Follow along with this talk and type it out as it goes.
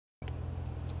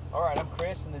All right, I'm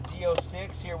Chris in the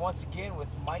Z06 here once again with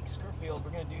Mike Scurfield.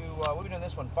 We're going to do, we'll be doing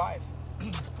this one 5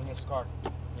 in this car.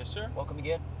 Yes, sir. Welcome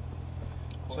again.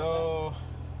 So,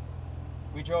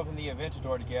 we drove in the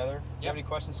Aventador together. Do you have any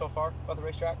questions so far about the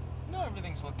racetrack? No,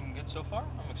 everything's looking good so far.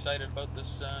 I'm excited about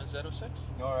this Z06.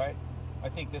 All right. I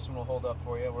think this one will hold up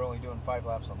for you. We're only doing 5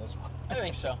 laps on this one. I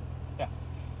think so. Yeah,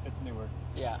 it's newer.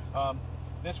 Yeah.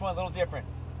 This one a little different.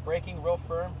 Braking real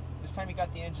firm. This time you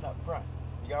got the engine up front.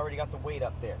 You already got the weight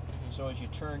up there. So as you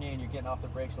turn in, you're getting off the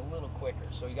brakes a little quicker.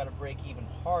 So you got to brake even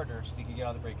harder so you can get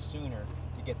out of the brakes sooner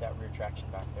to get that rear traction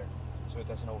back there so it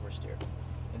doesn't oversteer.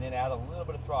 And then add a little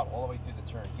bit of throttle all the way through the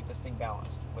turn. Keep this thing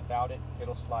balanced. Without it,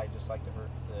 it'll slide just like the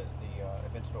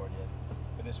Aventador did.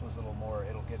 But this was a little more,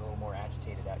 it'll get a little more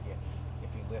agitated at you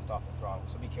if you lift off the throttle.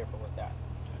 So be careful with that.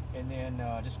 And then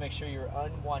just make sure you're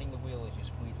unwinding the wheel as you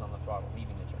squeeze on the throttle,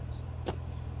 leaving the turns.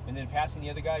 And then passing the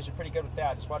other guys, you're pretty good with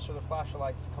that. Just watch for the flasher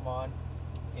lights to come on.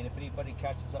 And if anybody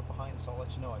catches up behind us, I'll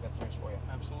let you know. I got the turns for you.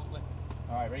 Absolutely.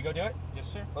 All right, ready to go do it? Yes,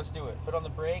 sir. Let's do it. Foot on the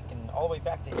brake and all the way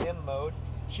back to M mode.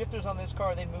 Shifters on this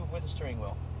car, they move with the steering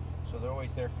wheel. So they're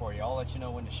always there for you. I'll let you know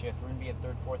when to shift. We're going to be in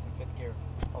 3rd, 4th, and 5th gear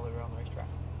all the way around the racetrack.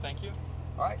 Thank you.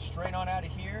 All right, straight on out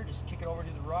of here. Just kick it over to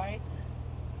the right.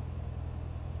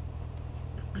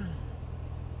 Go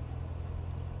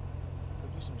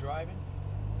do some driving.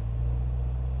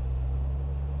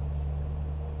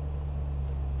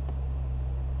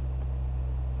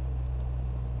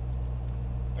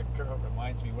 That girl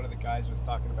reminds me, one of the guys was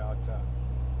talking about,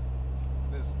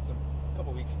 this is a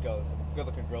couple weeks ago, some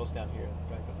good-looking girls down here.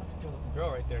 The guy goes, that's a good-looking girl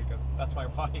right there. He goes, that's my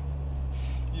wife.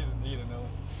 You didn't need to know it.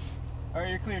 All right,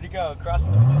 you're clear to go.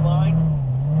 Crossing the blue line.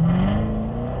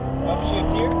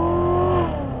 Upshift here.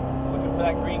 Looking for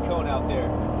that green cone out there.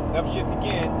 Upshift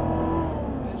again.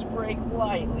 Just brake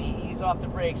lightly. Ease off the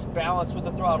brakes. Balance with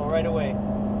the throttle right away.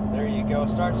 There you go.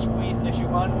 Start squeezing as you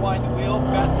unwind the wheel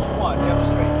fast as you want. Down the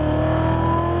straight.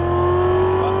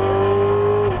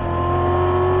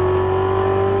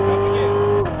 Up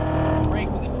again. Brake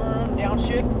really firm.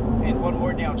 Downshift. And one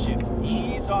more downshift.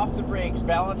 Ease off the brakes.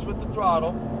 Balance with the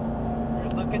throttle.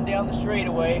 You're looking down the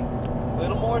straightaway. A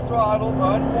little more throttle.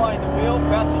 Unwind the wheel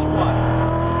fast as you want.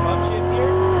 Upshift here.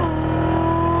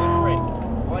 And brake.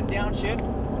 One downshift.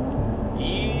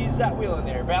 Ease that wheel in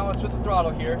there. Balance with the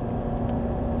throttle here.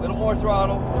 A little more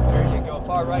throttle. There you go.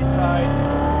 Far right side.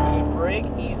 And then brake.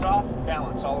 Ease off.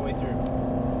 Balance all the way through.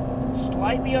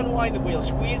 Slightly unwind the wheel.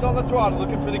 Squeeze on the throttle.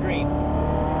 Looking for the green.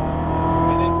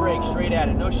 And then brake. Straight at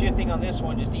it. No shifting on this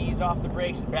one. Just ease off the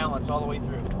brakes and balance all the way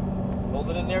through. Hold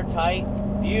it in there tight.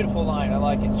 Beautiful line. I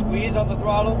like it. Squeeze on the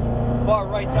throttle. Far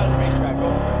right side of the racetrack.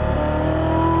 Go for it.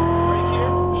 Brake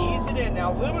here. Ease it in.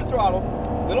 Now a little bit of throttle.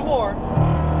 A little more.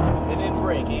 And then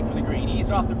brake. Aim for the green.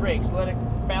 Ease off the brakes. Let it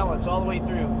balance all the way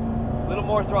through. A little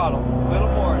more throttle. A little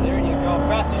more. There you go.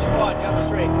 Fast as you want. Down the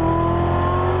straight.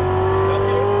 Up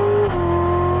here.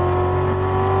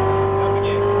 Up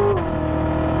again.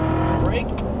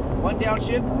 Brake. One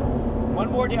downshift. One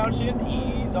more downshift.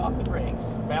 Ease off the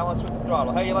brakes. Balance with the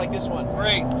throttle. How you like this one?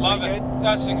 Great. Love it. Good?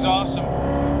 That thing's awesome.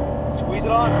 Squeeze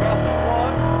it on fast as you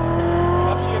want.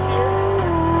 Upshift here.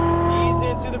 Ease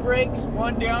into the brakes.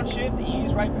 One downshift.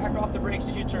 Ease right back off the brakes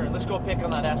as you turn. Let's go pick on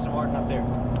that Aston Martin up there.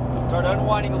 Start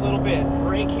unwinding a little bit.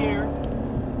 Brake here.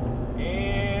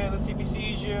 And let's see if he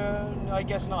sees you. No, I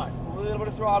guess not. A little bit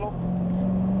of throttle.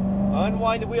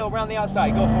 Unwind the wheel around the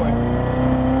outside. Go for it.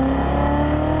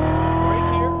 Brake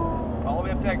here. All the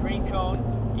way up to that green cone.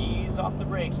 Ease off the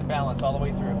brakes and balance all the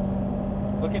way through.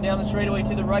 Looking down the straightaway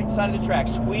to the right side of the track.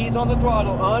 Squeeze on the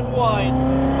throttle. Unwind.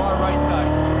 Far right side.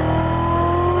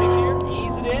 Brake here.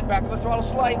 Ease it in. Back on the throttle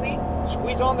slightly.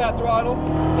 Squeeze on that throttle.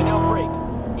 And now brake.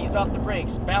 Ease off the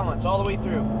brakes. Balance all the way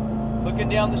through. Looking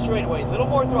down the straightaway. Little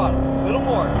more throttle. Little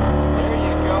more. There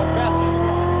you go. Fast as you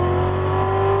want.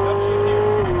 Upshift here.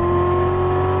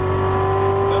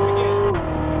 Up again.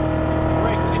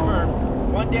 Brake really firm.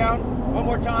 One down. One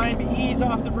more time. Ease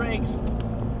off the brakes.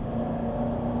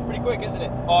 Pretty quick, isn't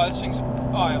it? Oh, this thing's...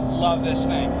 Oh, I love this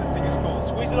thing. This thing is cool.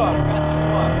 Squeeze it on as fast as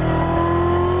you want.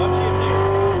 Upshift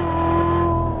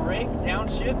here. Brake,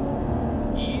 downshift.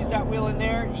 Ease that wheel in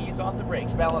there. Ease off the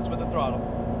brakes. Balance with the throttle.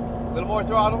 A little more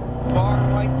throttle. Far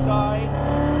right side.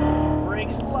 Brake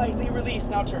slightly release.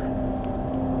 Now turn.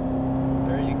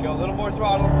 There you go. A little more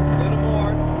throttle. A little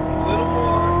more. A little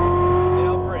more.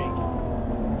 Now brake.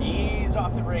 Ease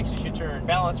off the brakes as you turn.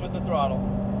 Balance with the throttle.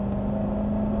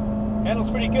 Handles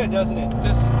pretty good, doesn't it?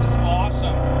 This is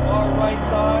awesome. Far right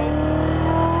side.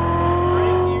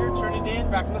 Brake here, turn it in,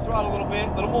 back on the throttle a little bit,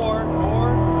 a little more,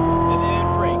 and then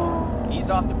brake.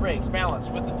 Ease off the brakes, balance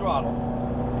with the throttle.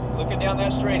 Looking down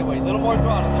that straightaway, a little more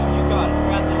throttle now, you got it,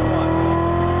 fast as you want.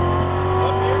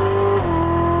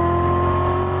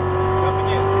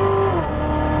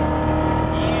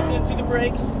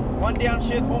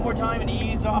 Downshift one more time and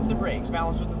ease off the brakes.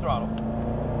 Balance with the throttle. A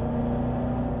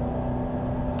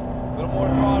little more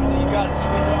throttle. You got it.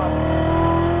 Squeeze it on.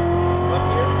 Up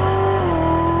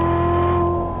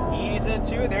here. Ease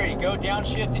into it. There you go.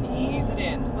 Downshift and ease it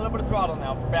in. A little bit of throttle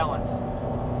now for balance.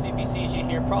 See if he sees you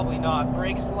here. Probably not.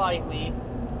 Brake slightly.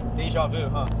 Deja vu,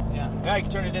 huh? Yeah. Now you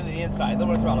can turn it into the inside. A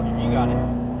little bit of throttle here. You got it.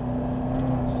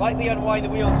 Slightly unwind the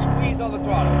wheel and squeeze on the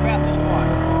throttle. Fast as you want.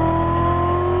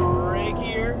 Brake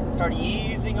here. Start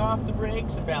easing off the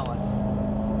brakes and balance.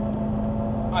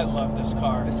 I love this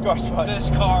car. This car's fun. This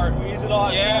car. Squeeze it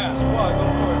on. Yeah. Fast as you want. Go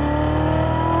for it.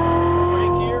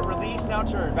 Brake here. Release. Now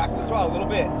turn. Back on the throttle a little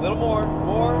bit. A little more.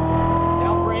 More.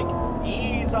 Now brake.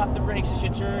 Ease off the brakes as you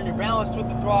turn. You're balanced with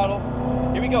the throttle.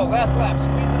 Here we go. Last lap.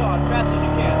 Squeeze it on. Fast as you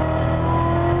can.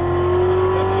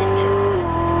 Downshift here.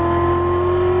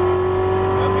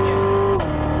 Up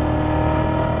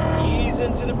again. Ease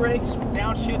into the brakes.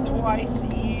 Downshift twice.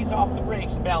 Ease off the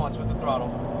brakes and balance with the throttle.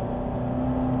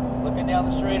 Looking down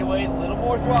the straightaway. A little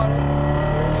more throttle.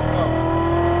 There you go.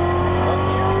 Up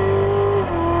here.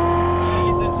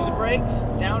 Ease into the brakes.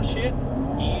 Downshift.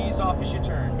 Ease off as you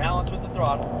turn. Balance with the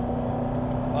throttle.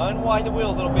 Unwind the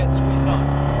wheel a little bit and squeeze it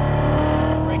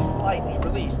on. Brake slightly,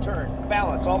 release, turn,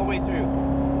 balance all the way through.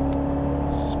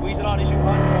 Squeeze it on as you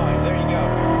unwind. There you go.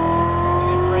 And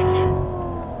then brake here.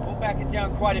 We'll back it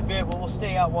down quite a bit, but we'll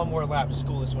stay out one more lap to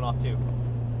school this one off too.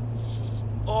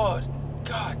 Oh,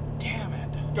 god damn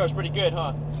it. This car's pretty good,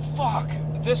 huh? Fuck.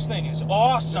 This thing is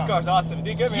awesome. This car's awesome. You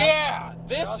did good, man. Yeah,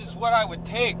 this awesome. is what I would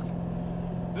take.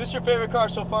 So this is your favorite car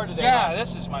so far today? Yeah, huh?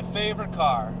 this is my favorite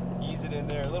car. Ease it in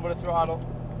there. A little bit of throttle.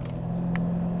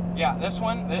 Yeah, this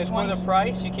one. This And for one's the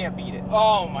price, you can't beat it.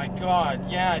 Oh my god,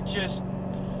 yeah, just,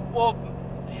 well,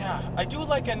 yeah, I do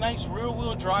like a nice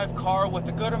rear-wheel drive car with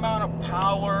a good amount of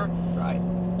power. Right.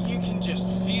 You can just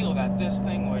feel that this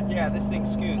thing would... Yeah, this thing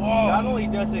scoots. Whoa. Not only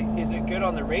is it good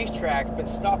on the racetrack, but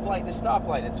stoplight to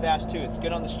stoplight, it's fast too. It's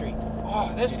good on the street.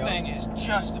 Oh, this thing is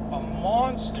just a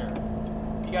monster.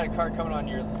 You got a car coming on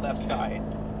your left side.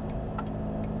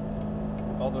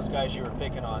 All those guys you were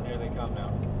picking on, here they come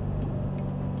now.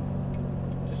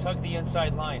 Just hug the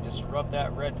inside line. Just rub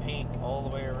that red paint all the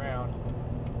way around.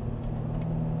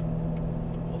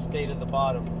 We'll stay to the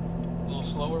bottom. A little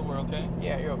slower, we're okay?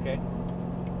 Yeah, you're okay.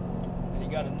 And you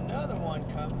got another one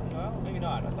coming. Well, maybe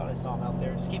not. I thought I saw him out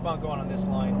there. Just keep on going on this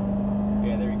line.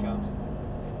 Yeah, there he comes.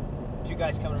 Two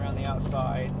guys coming around the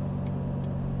outside.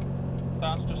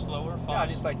 Faster, slower, fine. Yeah,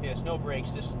 just like this. No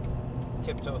brakes. Just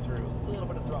tiptoe through. A little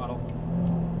bit of throttle.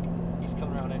 He's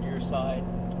coming around on your side.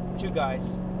 Two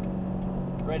guys.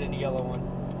 Red and a yellow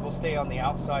one. We'll stay on the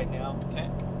outside now. Okay.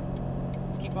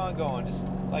 Just keep on going. Just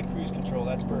like cruise control.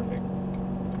 That's perfect.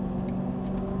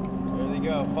 There they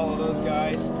go. Follow those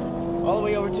guys. All the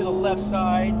way over to the left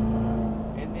side.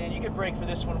 And then you can brake for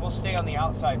this one. We'll stay on the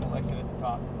outside and we'll exit at the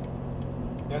top.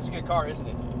 That's a good car, isn't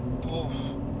it? Oof.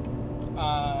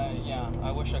 Yeah,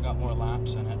 I wish I got more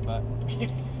laps in it, but...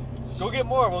 Go get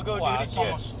more. We'll go do it it's again.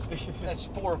 almost, that's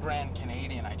 $4,000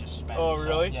 Canadian I just spent. Oh, so,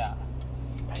 really? yeah.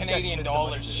 I Canadian spent some money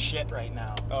dollars today. shit right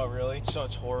now. Oh, really? So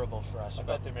it's horrible for us. I but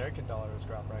bet the American dollar was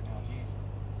dropped right now. Jeez.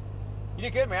 You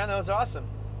did good, man. That was awesome.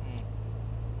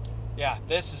 yeah,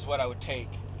 this is what I would take.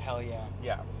 Hell yeah.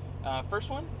 Yeah. First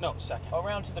one? No, second.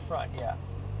 Around to the front, yeah.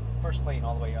 First lane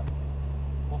all the way up.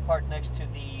 We'll park next to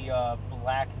the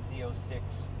black Z06.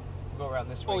 We'll go around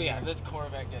this way. Oh yeah, here. this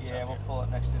Corvette gets Yeah, up we'll here. pull up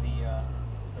next to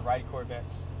the ride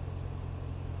Corvettes.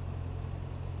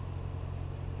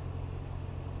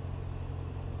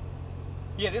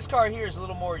 Yeah, this car here is a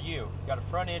little more you. Got a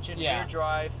front engine, rear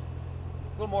drive,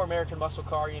 a little more American muscle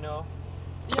car, you know.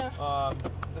 Yeah.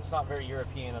 It's not very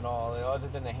European at all. Other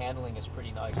than the handling is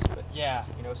pretty nice, but Yeah.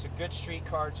 you know, it's a good street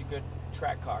car. It's a good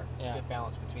track car. It's Yeah. a good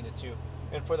balance between the two.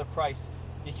 And for the price,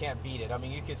 you can't beat it. I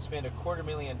mean, you could spend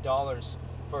 $250,000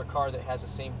 for a car that has the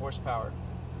same horsepower,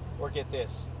 or get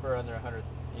this for under 100.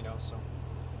 You know, so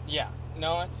Yeah.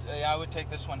 No, it's. I would take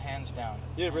this one hands down.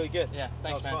 you did really good. Yeah.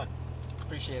 Thanks, that was man. fun.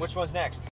 Appreciate it. Which one's next?